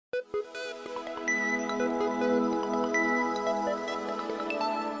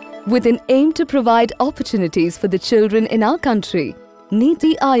With an aim to provide opportunities for the children in our country,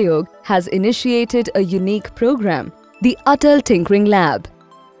 Niti Aayog has initiated a unique program, the Atal Tinkering Lab.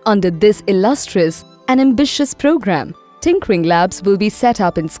 Under this illustrious and ambitious program, tinkering labs will be set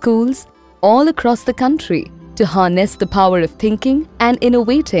up in schools all across the country to harness the power of thinking and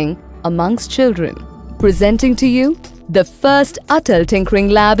innovating amongst children. Presenting to you the first Atal Tinkering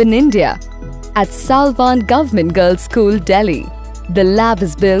Lab in India at Salwan Government Girls' School, Delhi. The lab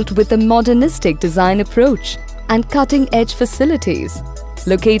is built with a modernistic design approach and cutting-edge facilities.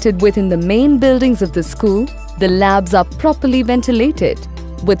 Located within the main buildings of the school, the labs are properly ventilated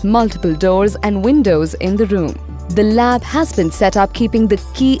with multiple doors and windows in the room. The lab has been set up keeping the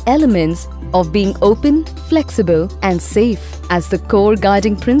key elements of being open, flexible and safe as the core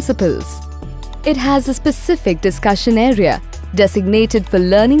guiding principles. It has a specific discussion area designated for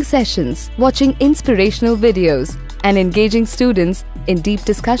learning sessions, watching inspirational videos and engaging students in deep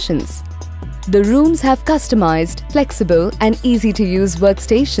discussions. The rooms have customized, flexible and easy-to-use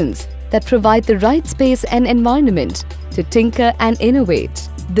workstations that provide the right space and environment to tinker and innovate.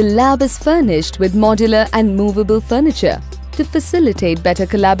 The lab is furnished with modular and movable furniture to facilitate better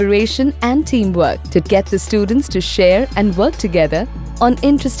collaboration and teamwork to get the students to share and work together on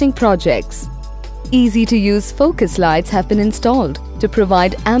interesting projects. Easy-to-use focus lights have been installed to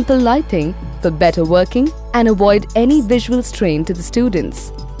provide ample lighting for better working and avoid any visual strain to the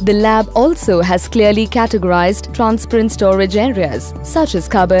students. The lab also has clearly categorized transparent storage areas such as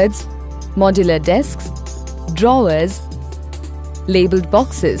cupboards, modular desks, drawers, labeled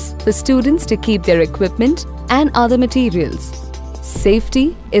boxes for students to keep their equipment and other materials.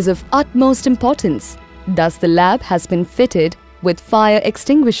 Safety is of utmost importance. Thus, the lab has been fitted with fire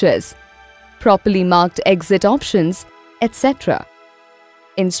extinguishers, properly marked exit options, etc.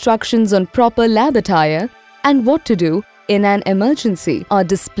 Instructions on proper lab attire and what to do in an emergency are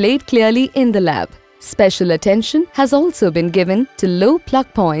displayed clearly in the lab. Special attention has also been given to low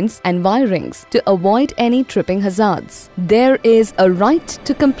plug points and wirings to avoid any tripping hazards. There is a right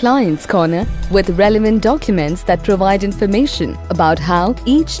to compliance corner with relevant documents that provide information about how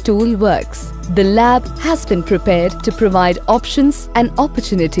each tool works. The lab has been prepared to provide options and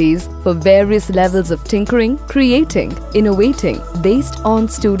opportunities for various levels of tinkering, creating, innovating based on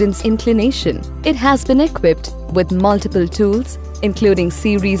students' inclination. It has been equipped with multiple tools including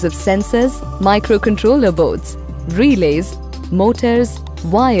series of sensors, microcontroller boards, relays, motors,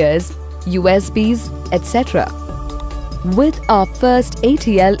 wires, USBs, etc. With our first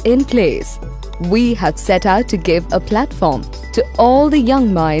ATL in place, we have set out to give a platform to all the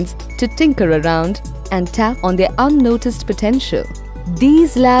young minds to tinker around and tap on their unnoticed potential.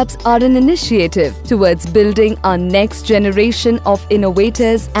 These labs are an initiative towards building our next generation of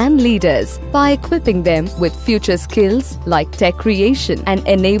innovators and leaders by equipping them with future skills like tech creation and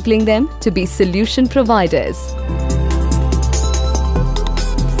enabling them to be solution providers.